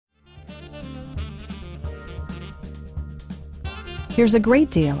Here's a great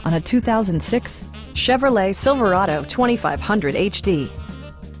deal on a 2006 Chevrolet Silverado 2500 HD.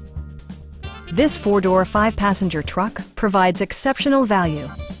 This four-door, five-passenger truck provides exceptional value.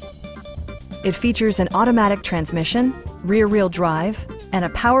 It features an automatic transmission, rear-wheel drive, and a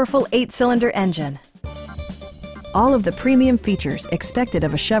powerful 8-cylinder engine. All of the premium features expected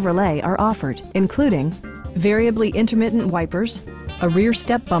of a Chevrolet are offered, including variably intermittent wipers, a rear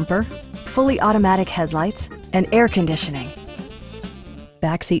step bumper, fully automatic headlights, and air conditioning.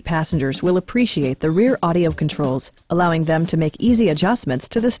 Backseat passengers will appreciate the rear audio controls, allowing them to make easy adjustments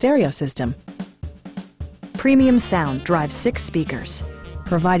to the stereo system. Premium sound drives 6 speakers,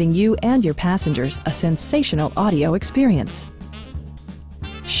 providing you and your passengers a sensational audio experience.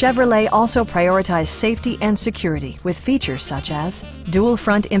 Chevrolet also prioritized safety and security with features such as dual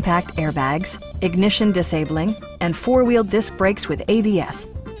front impact airbags, ignition disabling, and 4-wheel disc brakes with ABS.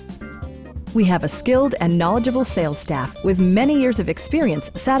 We have a skilled and knowledgeable sales staff with many years of experience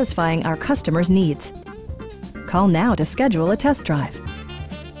satisfying our customers' needs. Call now to schedule a test drive.